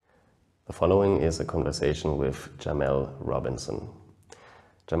The following is a conversation with Jamel Robinson.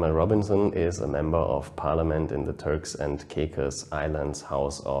 Jamel Robinson is a member of parliament in the Turks and Caicos Islands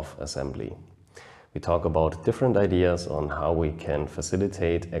House of Assembly. We talk about different ideas on how we can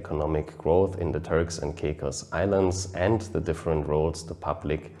facilitate economic growth in the Turks and Caicos Islands and the different roles the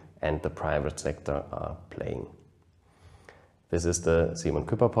public and the private sector are playing. This is the Simon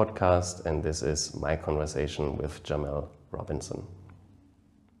Küpper podcast, and this is my conversation with Jamel Robinson.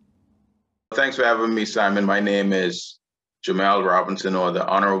 Thanks for having me, Simon. My name is Jamel Robinson, or the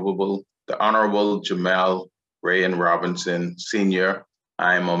Honorable Jamel Rayan Robinson Sr.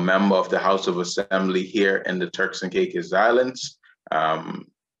 I am a member of the House of Assembly here in the Turks and Caicos Islands.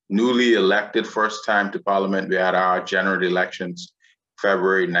 Newly elected, first time to Parliament. We had our general elections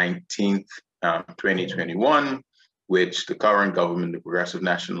February 19th, 2021, which the current government, the Progressive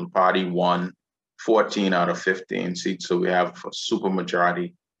National Party, won 14 out of 15 seats. So we have a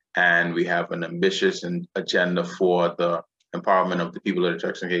supermajority, and we have an ambitious agenda for the empowerment of the people of the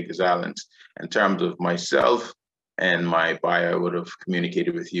Turks and Caicos Islands. In terms of myself and my bio, I would have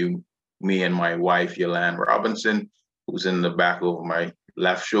communicated with you, me and my wife, Yolande Robinson, who's in the back over my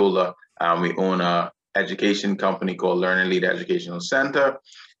left shoulder. We own an education company called Learning Lead Educational Center,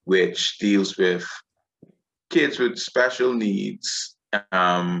 which deals with kids with special needs,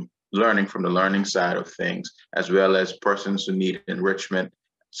 learning from the learning side of things, as well as persons who need enrichment,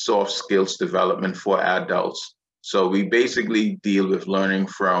 soft skills development for adults. So we basically deal with learning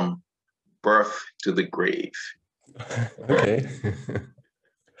from birth to the grave. Okay.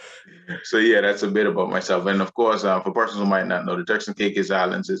 So yeah, that's a bit about myself. And of course, for persons who might not know, the Turks and Caicos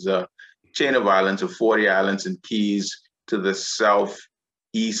Islands is a chain of islands of 40 islands and keys to the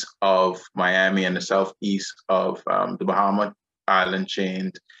southeast of Miami and the southeast of the Bahama Island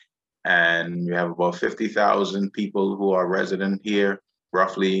chain. And we have about 50,000 people who are resident here,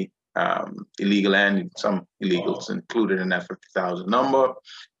 roughly illegal and some illegals included in that 50,000 number.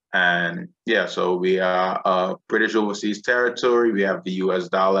 And yeah, so we are a British overseas territory. We have the US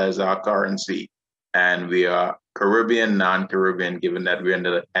dollar as our currency, and we are Caribbean, non-Caribbean, given that we're in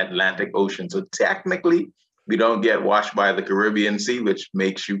the Atlantic Ocean. So technically, we don't get washed by the Caribbean Sea, which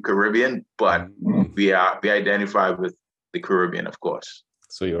makes you Caribbean, but we identify with the Caribbean, of course.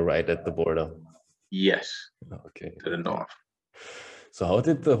 So you're right at the border. Yes. Okay. To the north. So how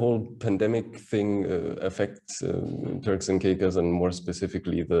did the whole pandemic thing affect Turks and Caicos, and more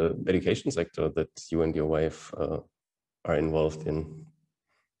specifically the education sector that you and your wife are involved in?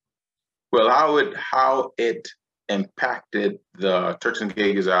 Well, how it impacted the Turks and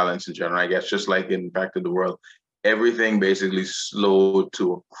Caicos Islands in general, I guess, just like it impacted the world, everything basically slowed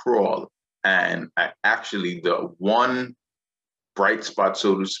to a crawl. And actually, the one bright spot,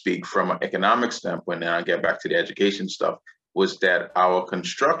 so to speak, from an economic standpoint, and I'll get back to the education stuff, was that our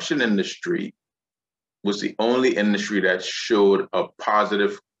construction industry was the only industry that showed a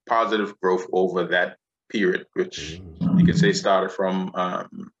positive growth over that period, which you could say started from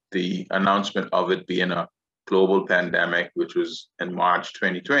the announcement of it being a global pandemic, which was in March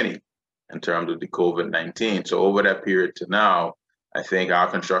 2020, in terms of the COVID-19. So over that period to now, I think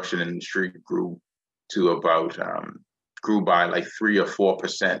our construction industry grew by like 3 or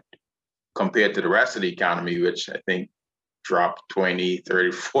 4% compared to the rest of the economy, which I think dropped 20, 30,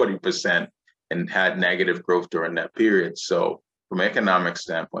 40% and had negative growth during that period. So from an economic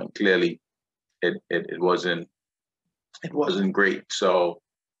standpoint, clearly it wasn't great. So,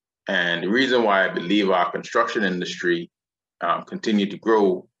 and the reason why I believe our construction industry continued to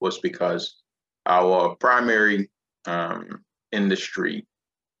grow was because our primary industry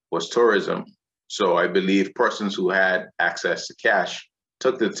was tourism. So I believe persons who had access to cash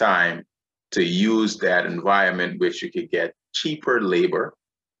took the time to use that environment, which you could get cheaper labor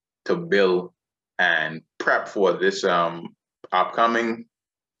to build and prep for this upcoming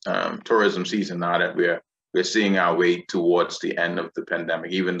tourism season. Now that we're seeing our way towards the end of the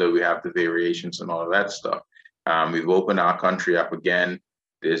pandemic, even though we have the variations and all of that stuff. We've opened our country up again.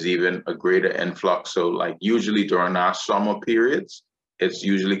 There's even a greater influx. So like usually during our summer periods, it's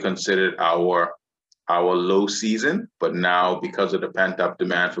usually considered our low season, but now because of the pent-up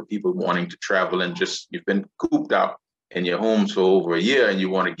demand for people wanting to travel and you've been cooped up in your homes for over a year and you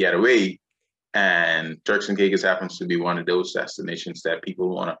want to get away, and Turks and Caicos happens to be one of those destinations that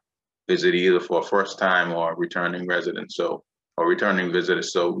people want to visit either for a first time or returning residents, or returning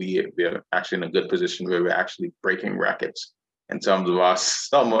visitors. So we're actually in a good position where we're actually breaking records in terms of our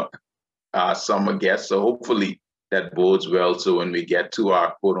summer guests. So hopefully that bodes well. So when we get to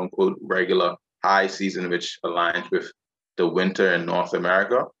our quote unquote regular high season, which aligns with the winter in North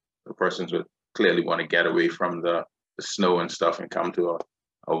America, the persons would clearly want to get away from the snow and stuff and come to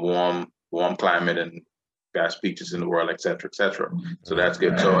a warm climate and best beaches in the world, et cetera, et cetera. So that's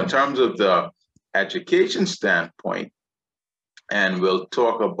good. So in terms of the education standpoint, and we'll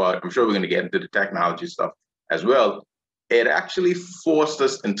talk about, I'm sure we're going to get into the technology stuff as well. It actually forced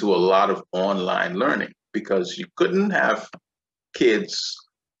us into a lot of online learning because you couldn't have kids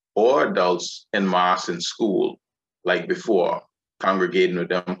or adults en masse in school like before, congregating with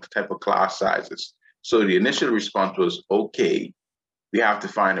them type of class sizes. So the initial response was, okay, we have to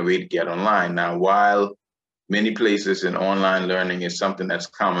find a way to get online. Now, while many places in online learning is something that's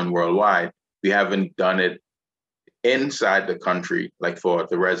common worldwide, we haven't done it inside the country, like for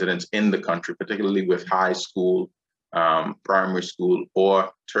the residents in the country, particularly with high school, primary school, or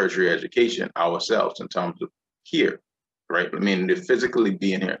tertiary education ourselves in terms of here, right? I mean, physically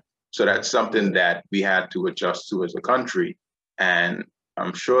being here. So that's something that we had to adjust to as a country. And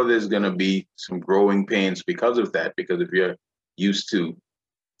I'm sure there's going to be some growing pains because of that, because if you're used to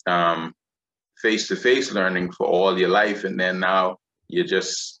face-to-face learning for all your life, and then now you're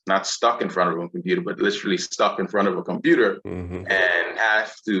just not stuck in front of a computer, but literally stuck in front of a computer and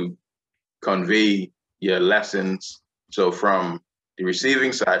have to convey your lessons. So from the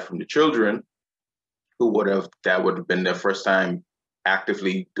receiving side, from the children that would have been their first time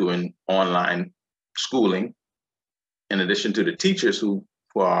actively doing online schooling, in addition to the teachers who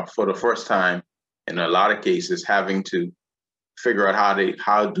are for the first time, in a lot of cases, having to figure out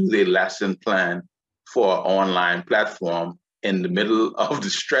how do they lesson plan for an online platform in the middle of the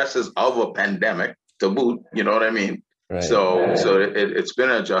stresses of a pandemic to boot, you know what I mean? Right. So it's been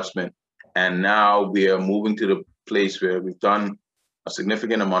an adjustment. And now we are moving to the place where we've done a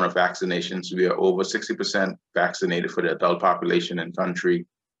significant amount of vaccinations. We are over 60% vaccinated for the adult population in country.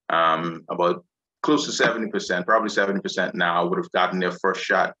 About close to 70%, probably 70% now would have gotten their first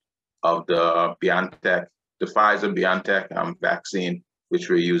shot of the BioNTech, the Pfizer-BioNTech vaccine, which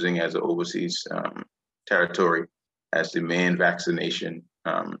we're using as an overseas territory as the main vaccination,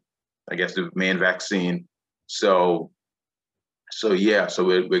 I guess the main vaccine. So yeah, so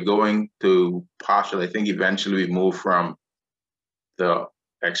we're going to partial. I think eventually we move from the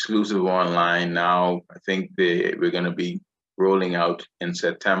exclusive online. Now I think we're going to be rolling out in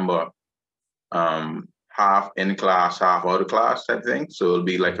September, half in class, half out of class type thing. So it'll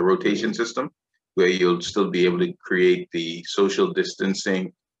be like a rotation system where you'll still be able to create the social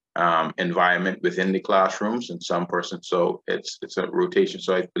distancing environment within the classrooms in some person. So it's a rotation.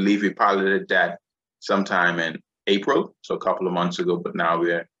 So I believe we piloted that sometime in April, so a couple of months ago, but now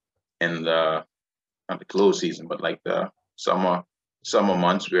we're in not the close season, but like the summer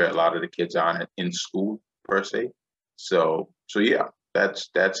months where a lot of the kids aren't in school per se. So yeah, that's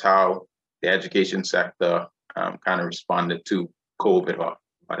how the education sector kind of responded to COVID, or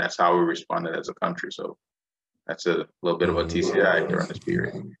that's how we responded as a country. So that's a little bit of a TCI during this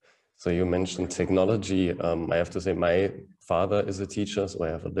period. So you mentioned technology. I have to say my father is a teacher, so I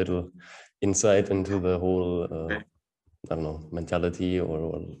have a little insight into the whole, I don't know, mentality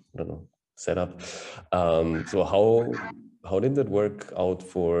or I don't know, setup. So how did that work out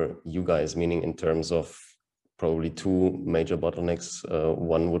for you guys? Meaning in terms of probably two major bottlenecks.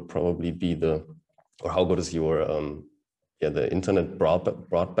 One would probably be or how good is your the internet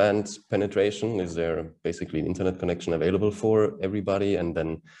broadband penetration? Is there basically an internet connection available for everybody? And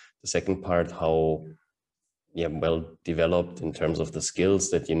then the second part, how well developed in terms of the skills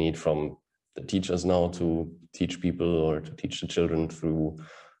that you need from the teachers now to teach people or to teach the children through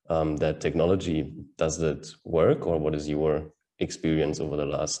that technology. Does that work, or what is your experience over the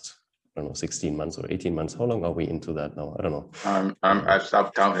last, I don't know, 16 months or 18 months? How long are we into that now? I don't know. I've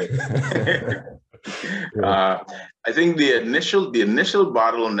stopped counting. I think the initial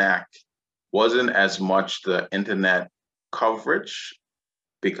bottleneck wasn't as much the internet coverage,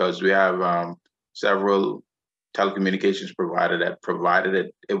 because we have several telecommunications provider that provided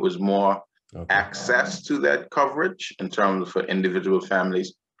it. It was more access to that coverage in terms of for individual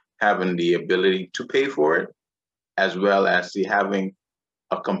families having the ability to pay for it, as well as having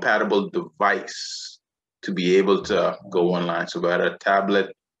a compatible device to be able to go online. So whether a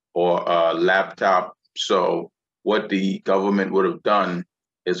tablet or a laptop. So what the government would have done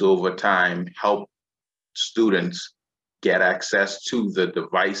is over time help students get access to the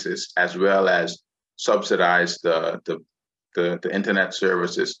devices, as well as subsidize the internet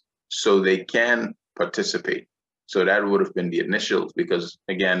services so they can participate. So that would have been the initial, because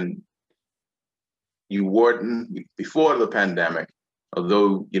again, you wouldn't, before the pandemic,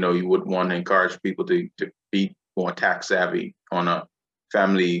 although you would want to encourage people to be more tax savvy on a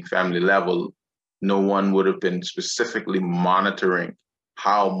family level, no one would have been specifically monitoring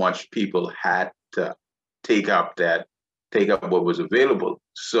how much people had to take up that take up what was available.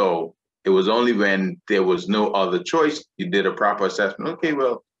 So it was only when there was no other choice, you did a proper assessment. Okay,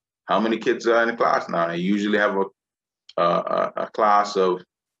 well, how many kids are in the class now? I usually have a class of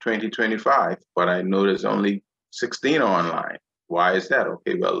 20, 25, but I know there's only 16 online. Why is that?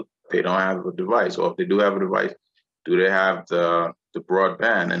 Okay, well, they don't have a device, or if they do have a device, do they have the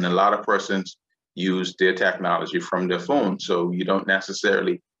broadband? And a lot of persons use their technology from their phone, so you don't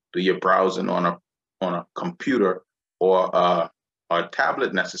necessarily do your browsing on a computer or a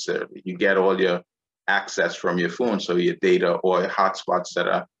tablet necessarily. You get all your access from your phone, so your data or hotspots that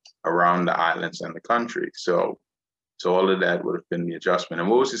are around the islands and the country. So all of that would have been the adjustment. And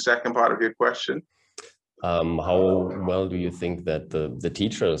what was the second part of your question? How well do you think that the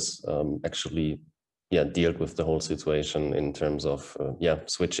teachers actually dealt with the whole situation in terms of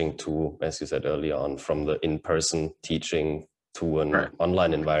switching to, as you said earlier on, from the in-person teaching to an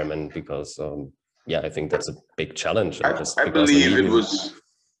online environment? Because I think that's a big challenge. I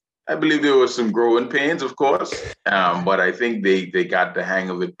believe there was some growing pains, of course, but I think they got the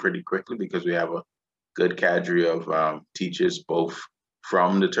hang of it pretty quickly, because we have a good cadre of teachers, both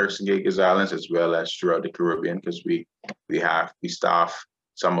from the Turks and Caicos Islands as well as throughout the Caribbean, because we staff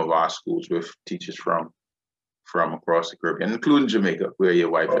some of our schools with teachers from across the Caribbean, including Jamaica, where your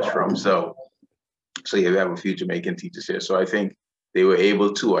wife is from. So we have a few Jamaican teachers here. So I think they were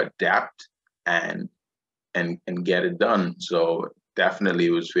able to adapt and get it done. So definitely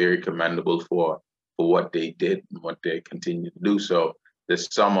it was very commendable for what they did and what they continue to do. So this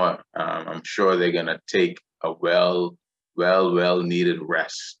summer, I'm sure they're gonna take a well needed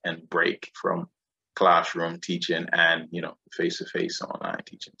rest and break from classroom teaching and face-to-face online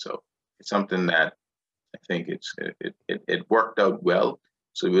teaching. So it's something that I think it worked out well.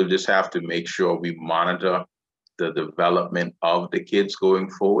 So we'll just have to make sure we monitor the development of the kids going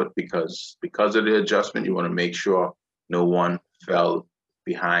forward, because of the adjustment, you want to make sure no one fell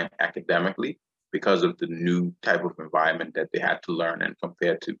behind academically because of the new type of environment that they had to learn and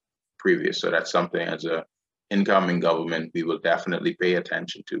compared to previous. So that's something as a incoming government we will definitely pay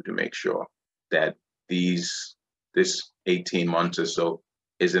attention to make sure that this 18 months or so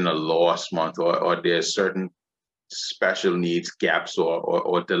isn't a lost month, or there's certain special needs gaps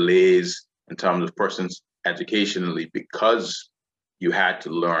or delays in terms of persons educationally because you had to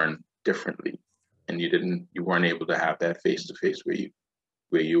learn differently and you weren't able to have that face-to-face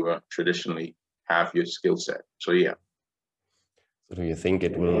where you were traditionally have your skill set. So yeah. So do you think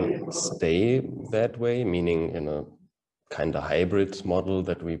it will stay that way, meaning in a kind of hybrid model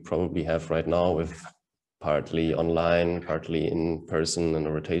that we probably have right now, with partly online, partly in person, and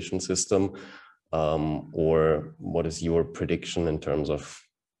a rotation system? Or what is your prediction in terms of,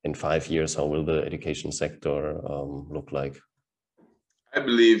 in 5 years, how will the education sector look like? I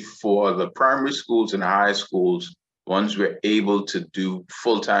believe for the primary schools and high schools, once we're able to do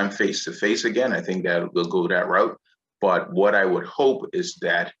full-time face-to-face again, I think that we'll go that route. But what I would hope is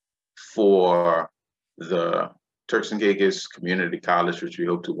that for the Turks and Caicos Community College, which we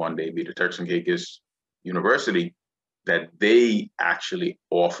hope to one day be the Turks and Caicos University, that they actually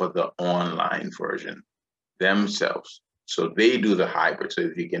offer the online version themselves. So they do the hybrid. So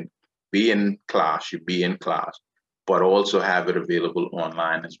if you can be in class, you be in class, but also have it available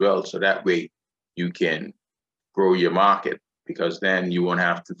online as well. So that way you can grow your market, because then you won't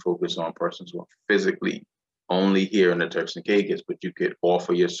have to focus on persons who are physically only here in the Turks and Caicos, but you could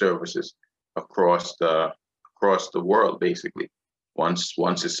offer your services across the world, basically. Once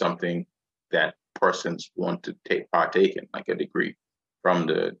it's something that persons want to partake in, like a degree from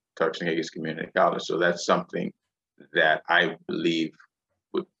the Turks and Caicos Community College. So that's something that I believe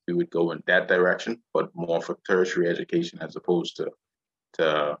we would go in that direction, but more for tertiary education as opposed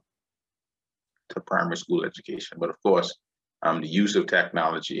to primary school education. But of course, the use of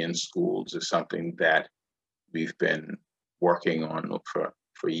technology in schools is something that we've been working on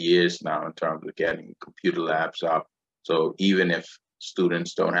for years now in terms of getting computer labs up. So even if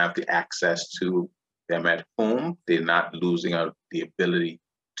students don't have the access to them at home, they're not losing out the ability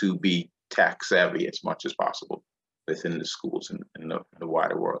to be tech savvy as much as possible within the schools and in the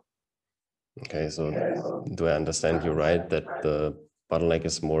wider world. Okay, so do I understand you right that the bottleneck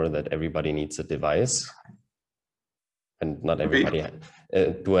is more that everybody needs a device and not everybody?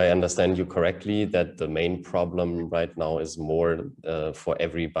 Do I understand you correctly that the main problem right now is more for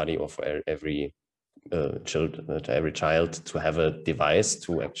everybody, or for every child to have a device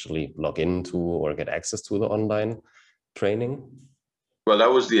to actually log into or get access to the online training? Well,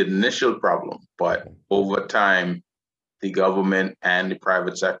 that was the initial problem, but over time, the government and the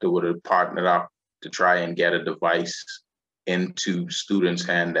private sector would have partnered up to try and get a device into students'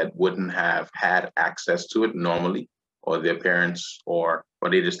 hand that wouldn't have had access to it normally. or their parents, or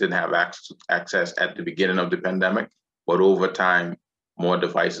they just didn't have access at the beginning of the pandemic. But over time, more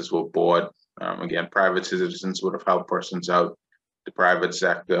devices were bought. Again, private citizens would have helped persons out. The private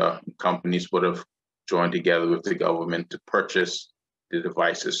sector companies would have joined together with the government to purchase the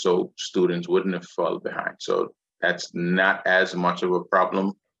devices so students wouldn't have fallen behind. So that's not as much of a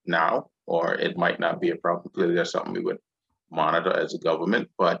problem now, or it might not be a problem. Clearly, that's something we would monitor as a government,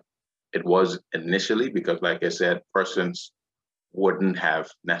 but it was initially because, like I said, persons wouldn't have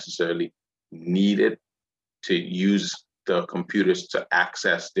necessarily needed to use the computers to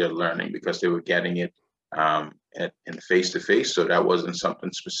access their learning because they were getting it in face-to-face. So that wasn't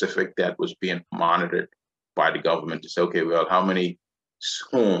something specific that was being monitored by the government to say, okay, well, how many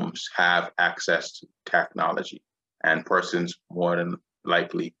homes have access to technology? And persons more than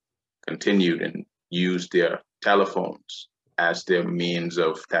likely continued and used their telephones as their means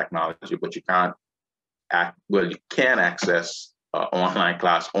of technology, but you can't you can access online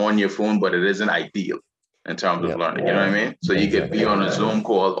class on your phone, but it isn't ideal in terms of learning, you know what I mean? So you could be on a Zoom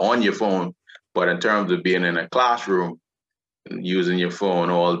call on your phone, but in terms of being in a classroom and using your phone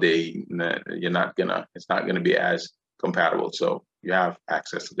all day, it's not gonna be as compatible. So you have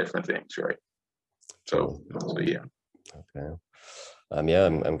access to different things, right? So yeah. Okay.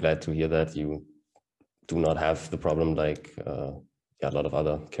 I'm glad to hear that you do not have the problem like a lot of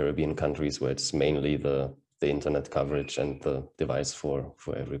other Caribbean countries where it's mainly the internet coverage and the device for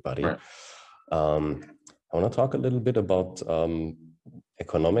everybody. Right. I want to talk a little bit about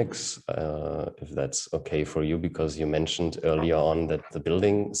economics, if that's okay for you, because you mentioned earlier on that the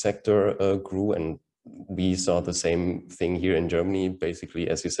building sector grew, and we saw the same thing here in Germany. Basically,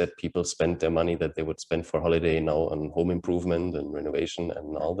 as you said, people spent their money that they would spend for holiday now on home improvement and renovation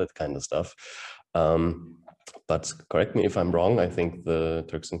and all that kind of stuff. But correct me if I'm wrong, I think the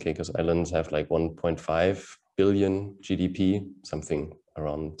Turks and Caicos Islands have like 1.5 billion GDP, something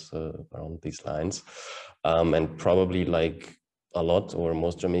around these lines. And probably like a lot or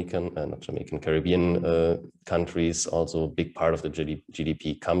most not Jamaican, Caribbean countries, also a big part of the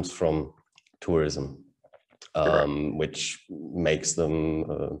GDP comes from tourism, which makes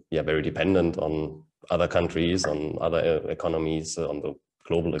them very dependent on other countries, on other economies, on the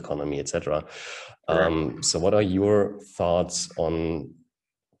global economy, etc. So what are your thoughts on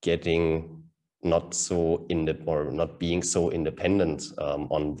getting not being so independent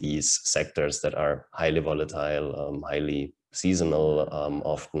on these sectors that are highly volatile, highly seasonal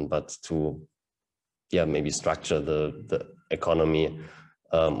often, but to maybe structure the economy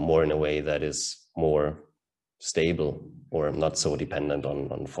more in a way that is more stable or not so dependent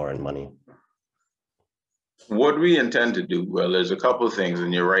on foreign money? What we intend to do, well, there's a couple of things,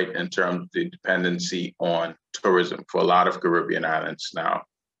 and you're right in terms of the dependency on tourism for a lot of Caribbean islands now.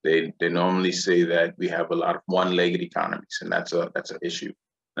 They normally say that we have a lot of one-legged economies, and that's an issue.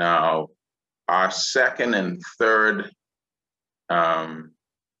 Now, our second and third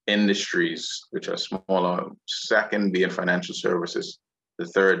industries, which are smaller, second being financial services, the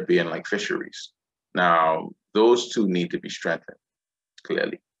third being like fisheries. Now, those two need to be strengthened,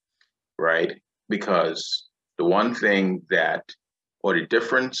 clearly, right? Because the one thing or the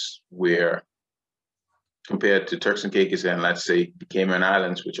difference where compared to Turks and Caicos and let's say the Cayman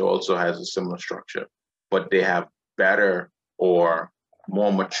Islands, which also has a similar structure, but they have better or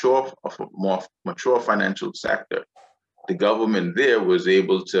more mature financial sector. The government there was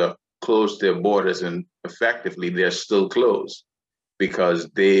able to close their borders, and effectively they're still closed because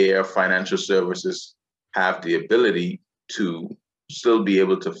their financial services have the ability to still be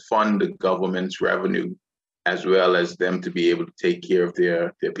able to fund the government's revenue as well as them to be able to take care of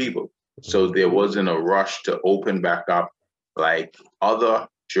their people. So there wasn't a rush to open back up like other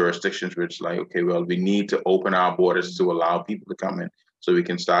jurisdictions, which like, okay, well, we need to open our borders to allow people to come in so we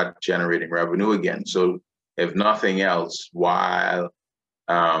can start generating revenue again. So if nothing else, while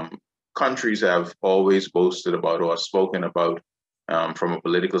countries have always boasted about or spoken about from a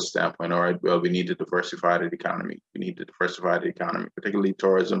political standpoint, all right, well, we need to diversify the economy. We need to diversify the economy, particularly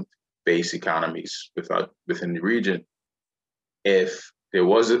tourism-based economies within the region. If there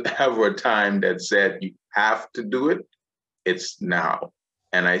wasn't ever a time that said you have to do it, it's now.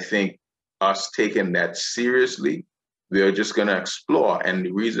 And I think us taking that seriously, we are just going to explore. And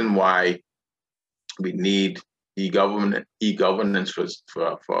the reason why we need e-governance,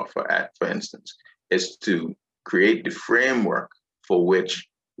 for instance, is to create the framework for which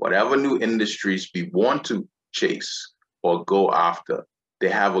whatever new industries we want to chase or go after, they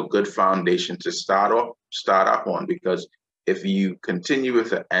have a good foundation to start up on. Because if you continue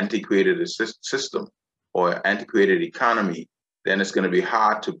with an antiquated system or antiquated economy, then it's going to be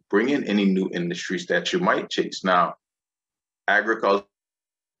hard to bring in any new industries that you might chase. Now, agriculture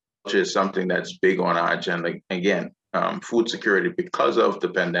is something that's big on our agenda. Again, food security, because of the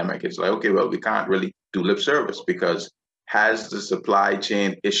pandemic, it's like, okay, well, we can't really do lip service because has the supply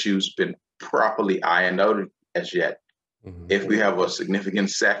chain issues been properly ironed out as yet? If we have a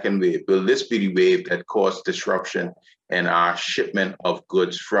significant second wave, will this be the wave that caused disruption in our shipment of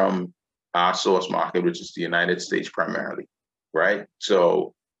goods from our source market, which is the United States primarily, right?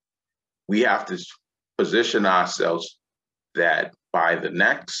 So we have to position ourselves that by the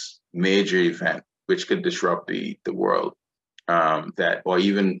next major event, which could disrupt the world, or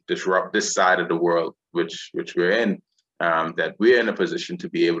even disrupt this side of the world, which we're in, that we're in a position to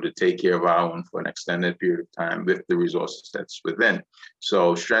be able to take care of our own for an extended period of time with the resources that's within.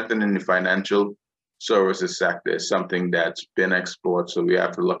 So strengthening the financial services sector is something that's been explored. So we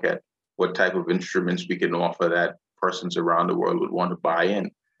have to look at what type of instruments we can offer that persons around the world would want to buy in.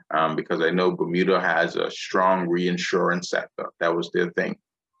 Because I know Bermuda has a strong reinsurance sector. That was their thing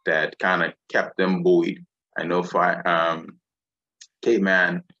that kind of kept them buoyed. I know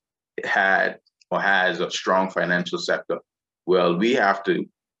Cayman had or has a strong financial sector. Well, we have to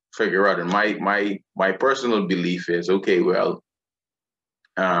figure out, and my personal belief is, okay, well,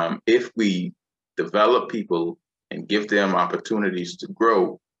 if we develop people and give them opportunities to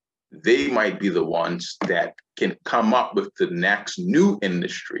grow, they might be the ones that can come up with the next new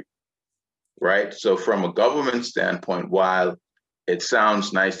industry, right? So from a government standpoint, while it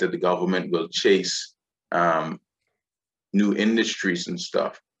sounds nice that the government will chase new industries and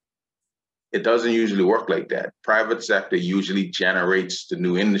stuff, it doesn't usually work like that. Private sector usually generates the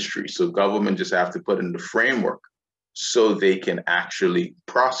new industry. So government just have to put in the framework so they can actually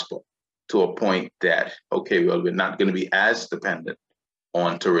prosper to a point that, okay, well, we're not going to be as dependent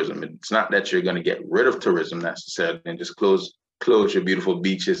on tourism. It's not that you're going to get rid of tourism necessarily and just close your beautiful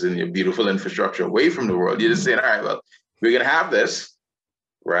beaches and your beautiful infrastructure away from the world. You're just saying, all right, well, we're going to have this,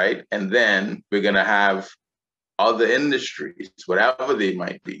 right? And then we're going to have other industries, whatever they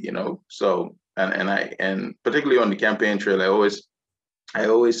might be, you know. So, and particularly on the campaign trail, I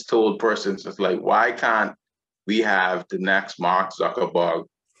always told persons, it's like, why can't we have the next Mark Zuckerberg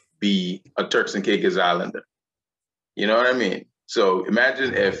be a Turks and Caicos Islander? You know what I mean? So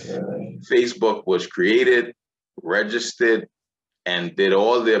imagine if Facebook was created, registered, and did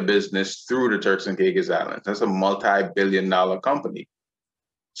all their business through the Turks and Caicos Islands. That's a multi-billion-dollar company.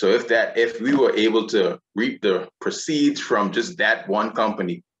 So if we were able to reap the proceeds from just that one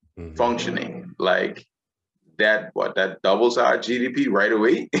company functioning, like that doubles our GDP right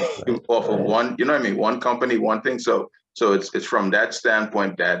away off of one, you know what I mean? One company, one thing. So it's from that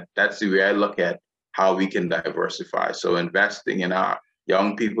standpoint that's the way I look at how we can diversify. So investing in our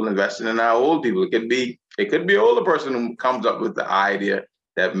young people, investing in our old people. It could be an older person who comes up with the idea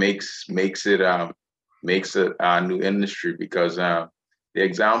that makes it a new industry, because the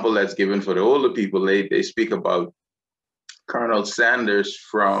example that's given for the older people, they speak about Colonel Sanders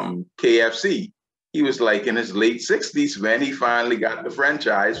from KFC. He was like in his late 60s when he finally got the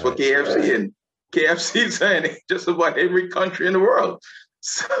franchise for KFC, and KFC's in just about every country in the world.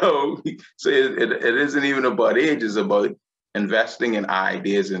 So it isn't even about age, it's about investing in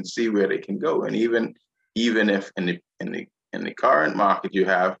ideas and see where they can go. And even if in the current market you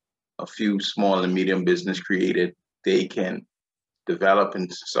have a few small and medium business created, they can develop in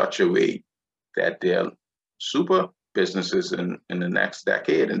such a way that they're super businesses in the next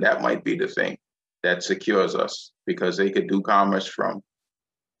decade. And that might be the thing that secures us, because they could do commerce from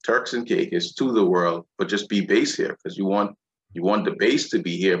Turks and Caicos to the world, but just be based here, because you want the base to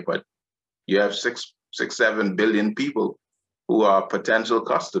be here, but you have 7 billion people who are potential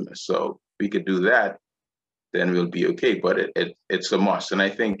customers. So we could do that, then we'll be okay. But it's a must. And I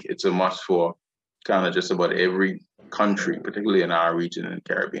think it's a must for kind of just about every country, particularly in our region in the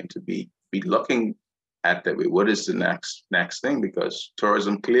Caribbean, to be looking at that way. What is the next thing? Because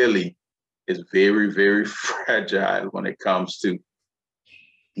tourism clearly is very, very fragile when it comes to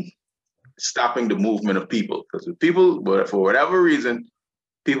stopping the movement of people. Because if people, for whatever reason,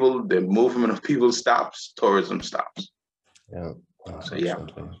 the movement of people stops, tourism stops. Yeah. So, yeah.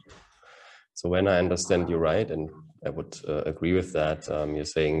 So when I understand you right, and I would agree with that, you're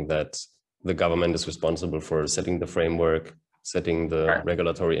saying that the government is responsible for setting the framework, setting the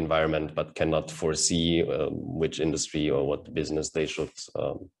regulatory environment, but cannot foresee which industry or what business they should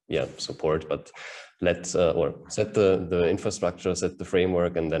support. But or set the infrastructure, set the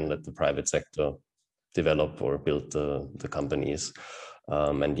framework, and then let the private sector develop or build the companies.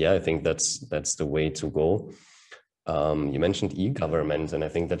 And yeah, I think that's the way to go. You mentioned e-government, and I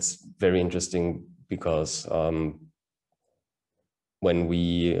think that's very interesting because when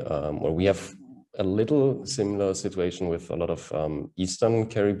we have a little similar situation with a lot of Eastern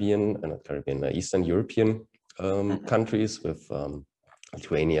Eastern European countries with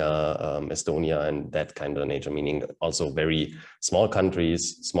Lithuania, Estonia, and that kind of nature, meaning also very small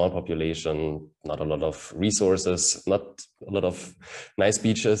countries, small population, not a lot of resources, not a lot of nice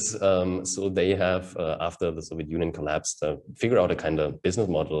beaches. So they have, after the Soviet Union collapsed, figured out a kind of business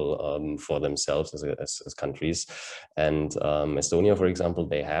model for themselves as countries. And Estonia, for example,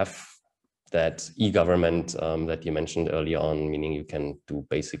 they have that e-government that you mentioned earlier on, meaning you can do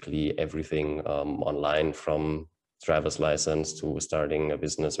basically everything online, from driver's license to starting a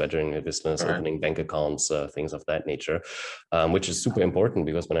business, registering a business, opening bank accounts, things of that nature, which is super important,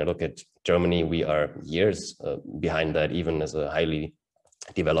 because when I look at Germany, we are years behind that, even as a highly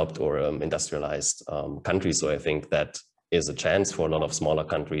developed or industrialized country. So I think that is a chance for a lot of smaller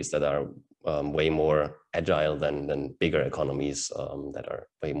countries that are way more agile than bigger economies that are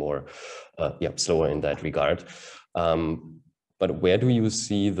way more slower in that regard. But where do you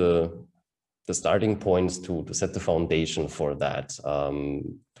see the starting points to set the foundation for that?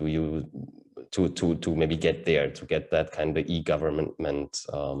 Do you to maybe get there, to get that kind of e-government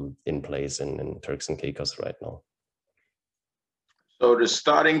in place in Turks and Caicos right now? So the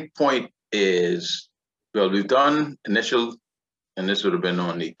starting point is, well, we've done initial, and this would have been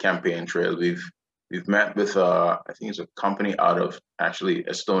on the campaign trail. We've met with I think it's a company out of actually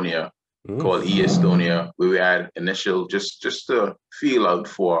Estonia called e-Estonia, where we had initial just to feel out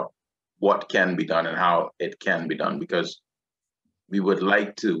for what can be done and how it can be done, because we would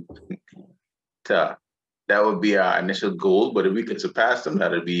like to that would be our initial goal. But if we could surpass them,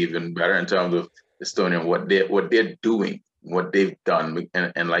 that would be even better in terms of Estonia, what they're doing, what they've done.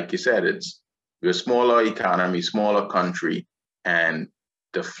 And like you said, we're a smaller economy, smaller country, and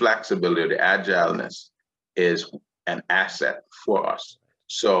the flexibility, the agileness is an asset for us.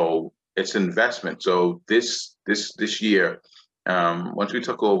 So it's investment. So this year, once we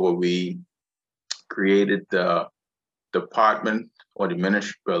took over, we created the department, or the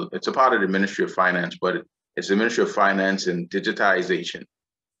ministry. Well, it's a part of the Ministry of Finance, but it's the Ministry of Finance and Digitization.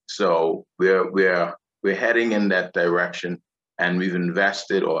 So we're heading in that direction, and we've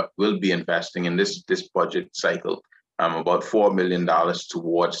invested, or will be investing in this budget cycle, about $4 million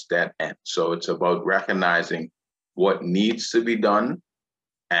towards that end. So it's about recognizing what needs to be done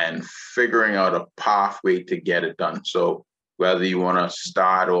and figuring out a pathway to get it done. So whether you want to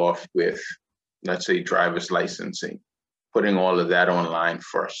start off with, let's say, driver's licensing, putting all of that online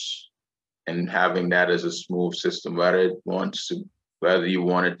first and having that as a smooth system, whether you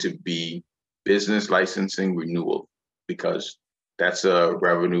want it to be business licensing renewal, because that's a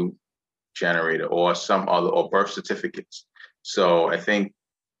revenue generator, or some other, or birth certificates. So I think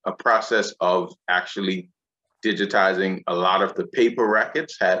a process of actually digitizing a lot of the paper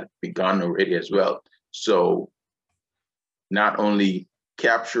records had begun already as well. So not only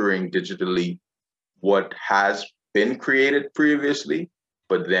capturing digitally what has been created previously,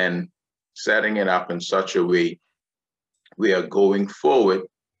 but then setting it up in such a way where going forward,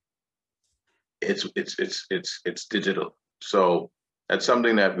 it's digital. So that's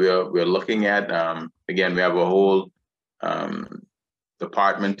something that we're looking at. Again, we have a whole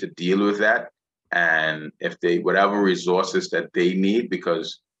department to deal with that, and if whatever resources that they need,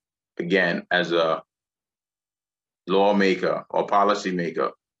 because again, as a lawmaker or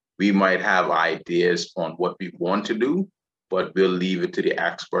policymaker, we might have ideas on what we want to do, but we'll leave it to the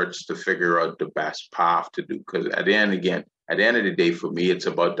experts to figure out the best path to do. Because at the end of the day, for me, it's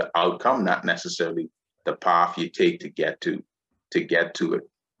about the outcome, not necessarily the path you take to get to it.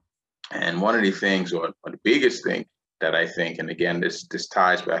 And one of the things, or the biggest thing that I think, and again, this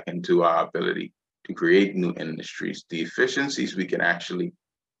ties back into our ability to create new industries, the efficiencies we can actually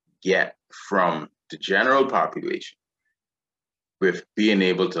get from the general population with being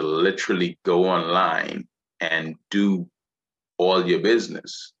able to literally go online and do all your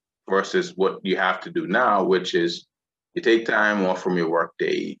business, versus what you have to do now, which is you take time off from your work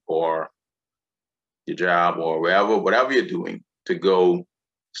day or your job or whatever you're doing, to go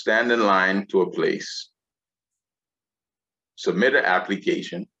stand in line to a place, submit an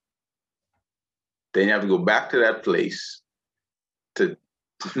application, then you have to go back to that place to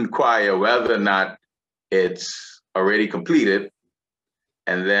inquire whether or not it's already completed,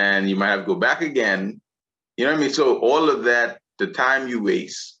 and then you might have to go back again. You know what I mean? So all of that, the time you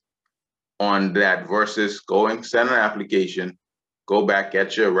waste on that versus going, send an application, go back,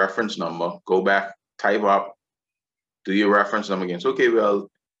 get your reference number, go back, type up, do your reference number again. So, okay, well,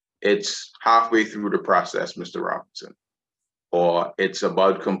 it's halfway through the process, Mr. Robinson, or it's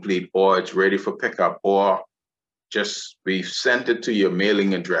about complete, or it's ready for pickup, or we've sent it to your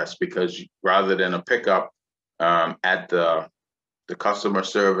mailing address, because rather than a pickup at the customer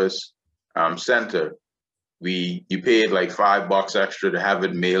service center, you paid like $5 extra to have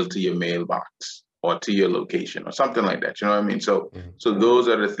it mailed to your mailbox or to your location or something like that. You know what I mean? So those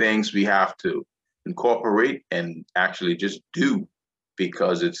are the things we have to incorporate and actually just do,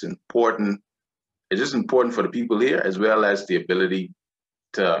 because it's important. It's just important for the people here, as well as the ability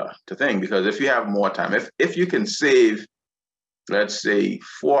to think. Because if you have more time, if you can save, let's say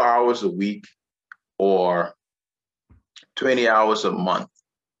 4 hours a week or 20 hours a month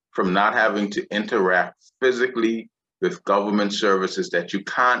from not having to interact physically with government services that you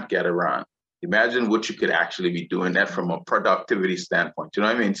can't get around, imagine what you could actually be doing that from a productivity standpoint. You know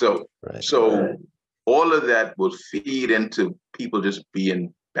what I mean? So, so all of that will feed into people just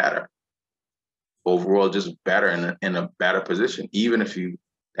being better overall, just better in a better position. Even if you,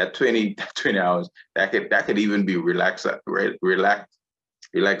 that 20 hours, that could even be relaxation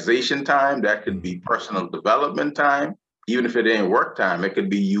time. That could be personal development time. Even if it ain't work time, it could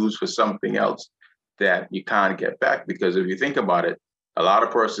be used for something else that you can't get back. Because if you think about it, a lot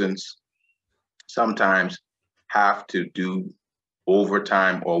of persons sometimes have to do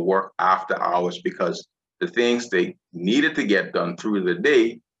overtime or work after hours because the things they needed to get done through the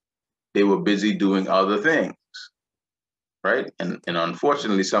day, they were busy doing other things, right? And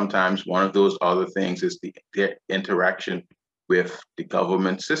unfortunately, sometimes one of those other things is their interaction with the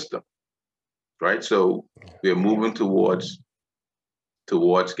government system, right? So we're moving towards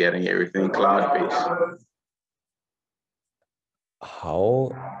getting everything cloud-based.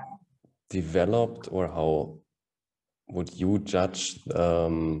 How developed, or how would you judge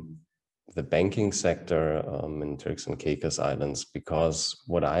the banking sector in Turks and Caicos Islands? Because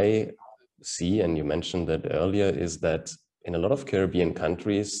what I see, and you mentioned that earlier, is that in a lot of Caribbean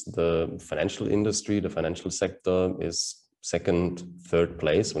countries, the financial industry, the financial sector is second, third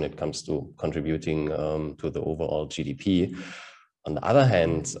place when it comes to contributing to the overall GDP. On the other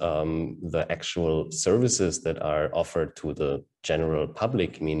hand, the actual services that are offered to the general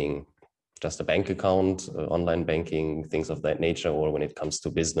public, meaning just a bank account, online banking, things of that nature, or when it comes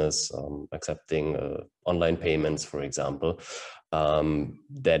to business, accepting online payments, for example,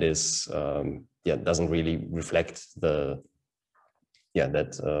 that is, doesn't really reflect the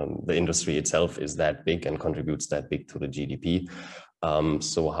industry itself is that big and contributes that big to the GDP.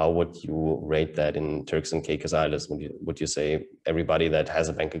 So how would you rate that in Turks and Caicos Islands? Would you say everybody that has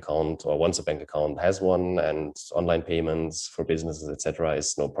a bank account or wants a bank account has one, and online payments for businesses, etc.,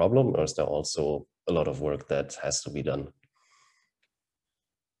 is no problem? Or is there also a lot of work that has to be done?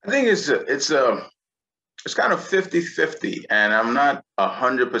 I think it's kind of 50-50, and I'm not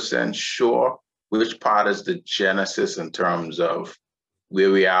 100% sure which part is the genesis in terms of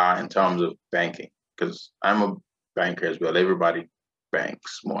where we are in terms of banking, because I'm a banker as well. Everybody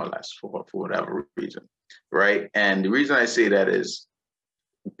banks more or less for whatever reason, right? And the reason I say that is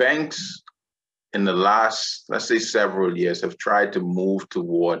banks in the last, let's say, several years have tried to move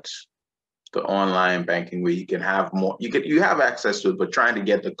towards the online banking, where you can have more, you have access to it, but trying to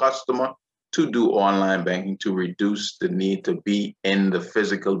get the customer to do online banking to reduce the need to be in the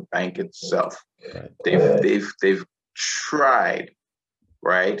physical bank itself. Right. They've tried,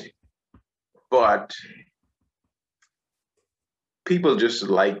 right? But people just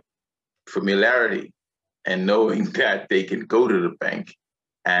like familiarity and knowing that they can go to the bank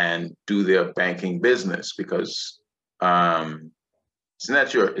and do their banking business, because it's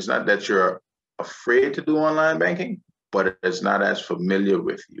not that you're afraid to do online banking, but it's not as familiar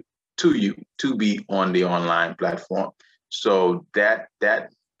with you to be on the online platform. So that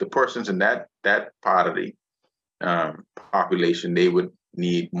the persons in that part of the population, they would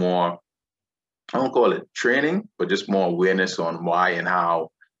need more, I don't call it training, but just more awareness on why and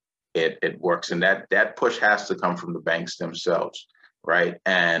how it works. And that push has to come from the banks themselves, right?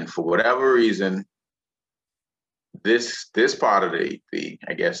 And for whatever reason, this part of the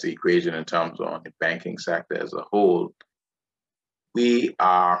I guess the equation in terms of the banking sector as a whole, we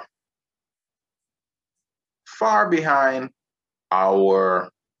are far behind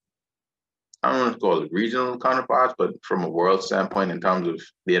our, I don't want to call it regional counterparts, but from a world standpoint, in terms of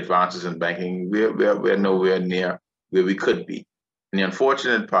the advances in banking, we're nowhere near where we could be. And the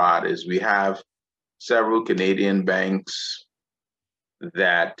unfortunate part is we have several Canadian banks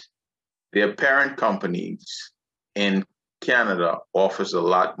that their parent companies in Canada offers a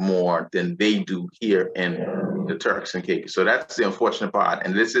lot more than they do here in the Turks and Caicos. So that's the unfortunate part.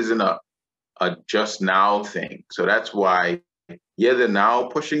 And this isn't a just now thing. So that's why, yeah, they're now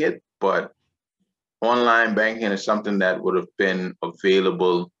pushing it, but online banking is something that would have been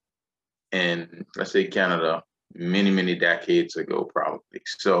available in, let's say, Canada many, many decades ago, probably.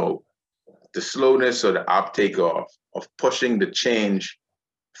 So the slowness or the uptake of pushing the change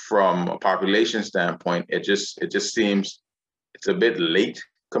from a population standpoint, it just seems it's a bit late,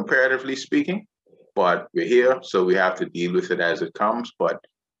 comparatively speaking. But we're here, so we have to deal with it as it comes. But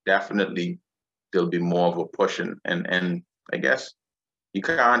definitely there'll be more of a push, and I guess you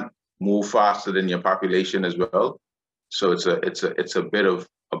can't move faster than your population as well. So it's a bit of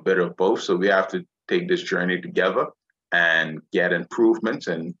both. So we have to take this journey together and get improvements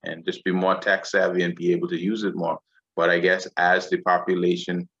and just be more tech savvy and be able to use it more. But I guess as the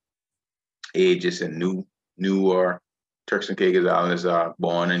population ages and newer Turks and Caicos Islanders are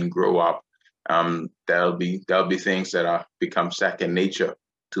born and grow up, there'll be things that are become second nature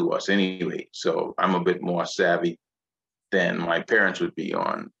to us anyway. So I'm a bit more savvy than my parents would be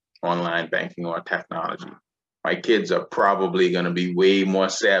on online banking or technology. My kids are probably going to be way more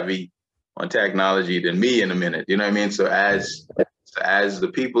savvy on technology than me in a minute. You know what I mean? So as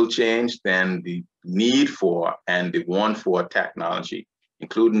the people change, then the need for and the want for technology,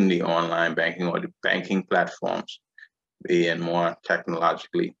 including the online banking or the banking platforms, being more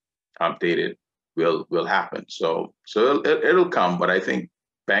technologically updated, will happen. So it'll come, but I think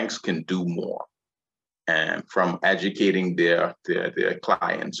banks can do more, and from educating their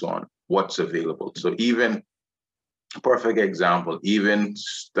clients on what's available. So even a perfect example, even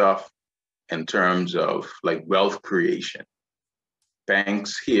stuff in terms of like wealth creation.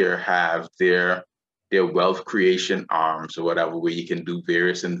 Banks here have their wealth creation arms or whatever, where you can do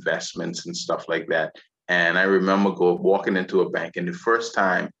various investments and stuff like that. And I remember walking into a bank, and the first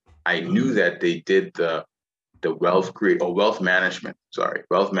time I knew that they did the wealth management.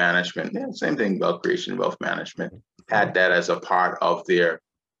 Wealth management. Yeah, same thing. Wealth creation, wealth management had that as a part of their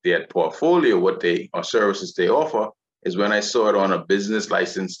portfolio. What services they offer is when I saw it on a business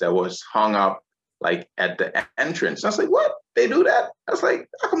license that was hung up like at the entrance. I was like, what? They do that? I was like,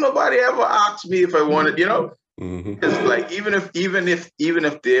 how come nobody ever asked me if I wanted, you know? Because like even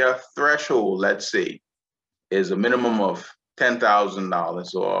if their threshold, let's say, is a minimum of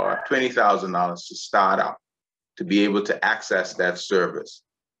 $10,000 or $20,000 to start out to be able to access that service,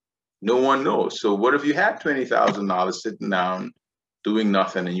 no one knows. So what if you had $20,000 sitting down doing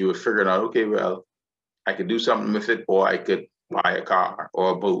nothing, and you were figuring out, okay, well, I could do something with it, or I could buy a car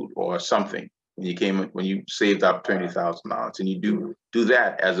or a boat or something. When you saved up $20,000, and you do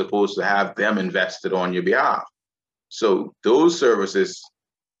that as opposed to have them invested on your behalf. So those services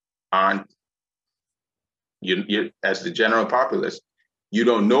aren't, you as the general populace, you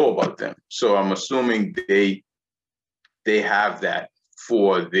don't know about them. So I'm assuming they have that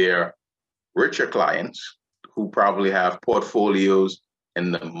for their richer clients who probably have portfolios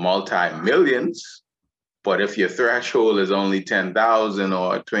in the multi-millions. But if your threshold is only 10,000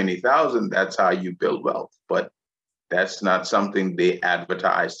 or 20,000, that's how you build wealth. But that's not something they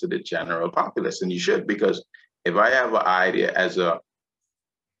advertise to the general populace. And you should, because if I have an idea as a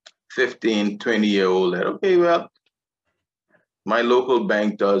 15, 20-year-old that, okay, well, my local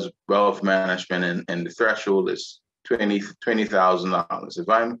bank does wealth management and the threshold is $20,000. If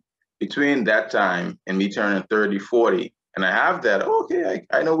I'm between that time and me turning 30, 40, and I have that, okay,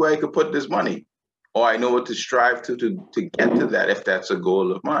 I know where I could put this money. Or I know what to strive to get to that, if that's a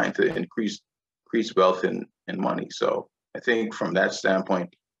goal of mine, to increase wealth and money. So I think from that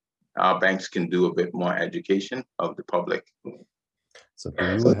standpoint, our banks can do a bit more education of the public. So do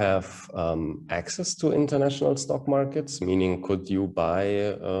you have access to international stock markets? Meaning, could you buy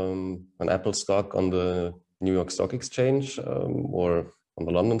an Apple stock on the New York Stock Exchange or on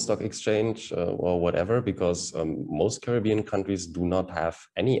the London Stock Exchange or whatever? Because most Caribbean countries do not have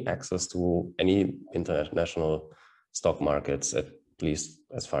any access to any international stock markets, at least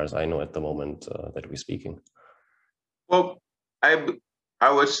as far as I know at the moment that we're speaking. Well, I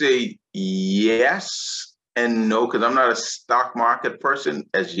would say yes and no, because I'm not a stock market person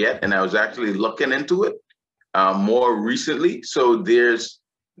as yet, and I was actually looking into it more recently. So there's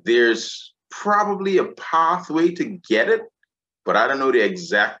probably a pathway to get it, but I don't know the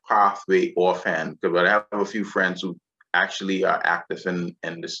exact pathway offhand. But I have a few friends who actually are active in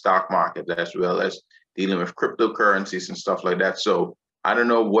the stock market, as well as dealing with cryptocurrencies and stuff like that. So I don't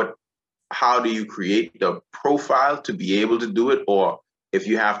know how do you create the profile to be able to do it, or if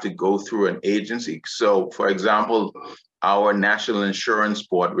you have to go through an agency. So for example, our National Insurance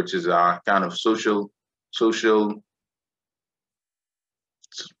Board, which is our kind of social,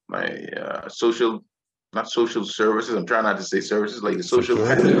 not social services. I'm trying not to say services, like the social,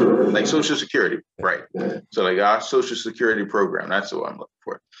 like Social Security, right? So like our Social Security program, that's what I'm looking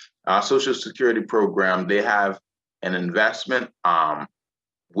for. Our Social Security program, they have an investment arm,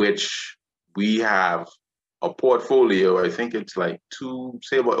 which we have a portfolio. I think it's like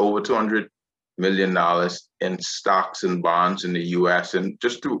about over $200 million in stocks and bonds in the U.S. and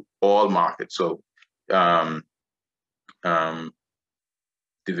just through all markets. So the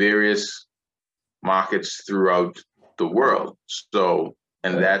various markets throughout the world. So,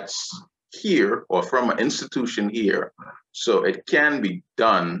 and that's here or from an institution here. So it can be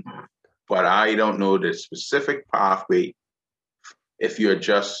done, but I don't know the specific pathway if you're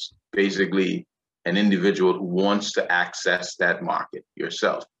just basically an individual who wants to access that market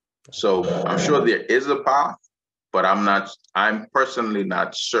yourself. So I'm sure there is a path, but I'm personally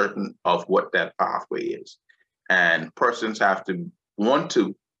not certain of what that pathway is. And persons have to want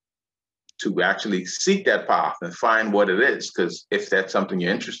to actually seek that path and find what it is, because if that's something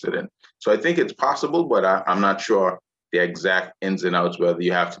you're interested in. So I think it's possible, but I'm not sure the exact ins and outs, whether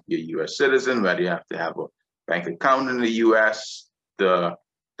you have to be a U.S. citizen, whether you have to have a bank account in the U.S., the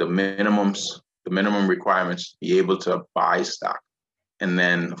minimum requirements to be able to buy stock. And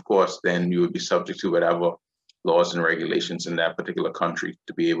then, of course, then you would be subject to whatever laws and regulations in that particular country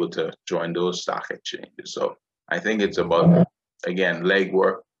to be able to join those stock exchanges. So I think it's about, again,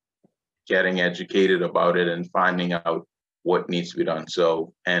 legwork, getting educated about it and finding out what needs to be done.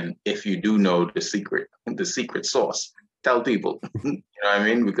 So, and if you do know the secret sauce, tell people, you know what I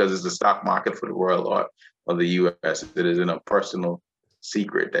mean? Because it's the stock market for the world or the US. It isn't a personal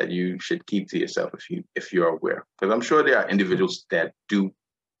secret that you should keep to yourself if you're aware. Because I'm sure there are individuals that do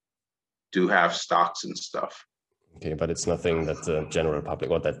have stocks and stuff. Okay, but it's nothing that the general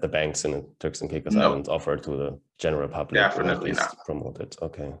public or that the banks in the Turks and Caicos Islands offer to the general public. Definitely not. Promote it.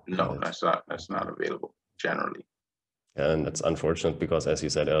 Okay. No, that's not available generally. And that's unfortunate because, as you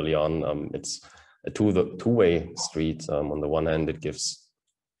said early on, it's a two-way street. On the one hand, it gives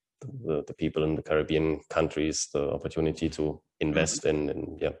the people in the Caribbean countries the opportunity to invest in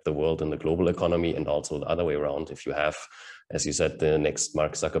the world and the global economy, and also the other way around. If you have, as you said, the next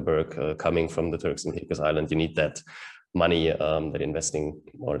Mark Zuckerberg coming from the Turks and Caicos Island, you need that money, that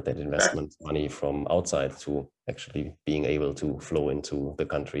investment money from outside to actually being able to flow into the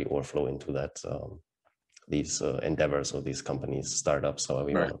country or flow into that these endeavors or these companies, startups, however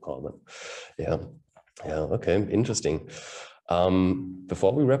you want to call them. Yeah. Okay, interesting.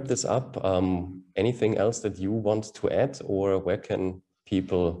 Before we wrap this up, anything else that you want to add, or where can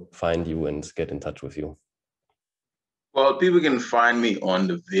people find you and get in touch with you? Well, people can find me on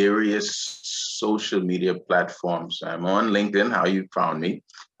the various social media platforms. I'm on LinkedIn, how you found me,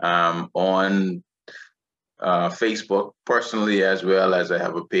 on Facebook personally, as well as I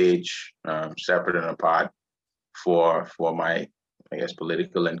have a page separate and apart for my, I guess,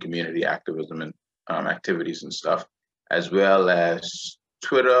 political and community activism and activities and stuff, as well as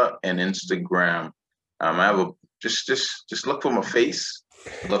Twitter and Instagram. I have just look for my face,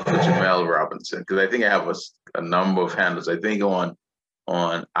 look for Jamel Robinson, because I think I have a number of handles. I think on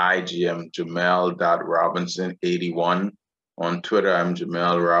IG I'm Jamel.Robinson81. On Twitter I'm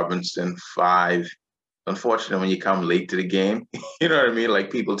Jamel Robinson5. Unfortunately, when you come late to the game, you know what I mean? Like,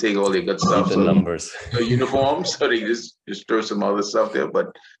 people take all their good stuff. The numbers. The uniforms, so they just throw some other stuff there.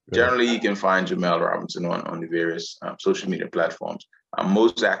 But generally, you can find Jamel Robinson on the various social media platforms. I'm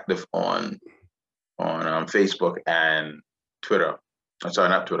most active on Facebook and Twitter. I'm sorry,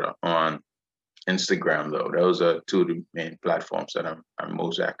 not Twitter. On Instagram, though. Those are two of the main platforms that I'm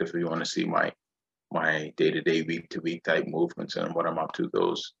most active. If you want to see my day-to-day, week-to-week type movements and what I'm up to,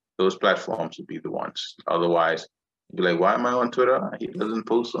 those platforms would be the ones. Otherwise, you'd be like, why am I on Twitter? He doesn't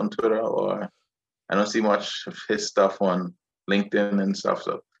post on Twitter, or I don't see much of his stuff on LinkedIn and stuff.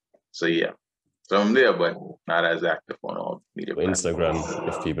 So yeah. So I'm there, but not as active on all media platforms. Instagram,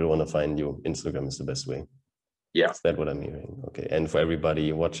 if people want to find you, Instagram is the best way. Yeah. Is that what I'm hearing? Okay. And for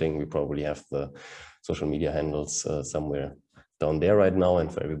everybody watching, we probably have the social media handles somewhere down there right now.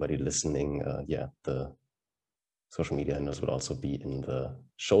 And for everybody listening, the social media handles will also be in the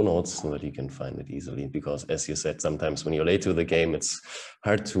show notes so that you can find it easily. Because, as you said, sometimes when you're late to the game, it's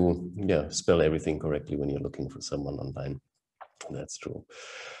hard to spell everything correctly when you're looking for someone online. That's true.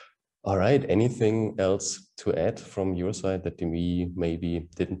 All right. Anything else to add from your side that we maybe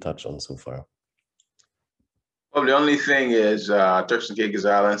didn't touch on so far? Well, the only thing is Turks and Caicos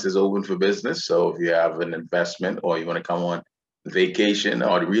Islands is open for business. So if you have an investment or you want to come on vacation,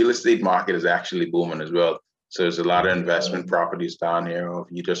 or the real estate market is actually booming as well. So there's a lot of investment properties down here. Or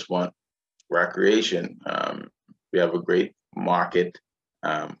if you just want recreation, we have a great market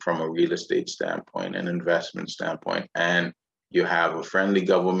from a real estate standpoint and investment standpoint. And you have a friendly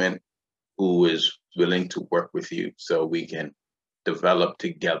government who is willing to work with you so we can develop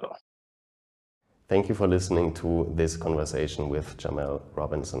together. Thank you for listening to this conversation with Jamel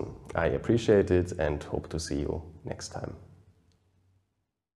Robinson. I appreciate it and hope to see you next time.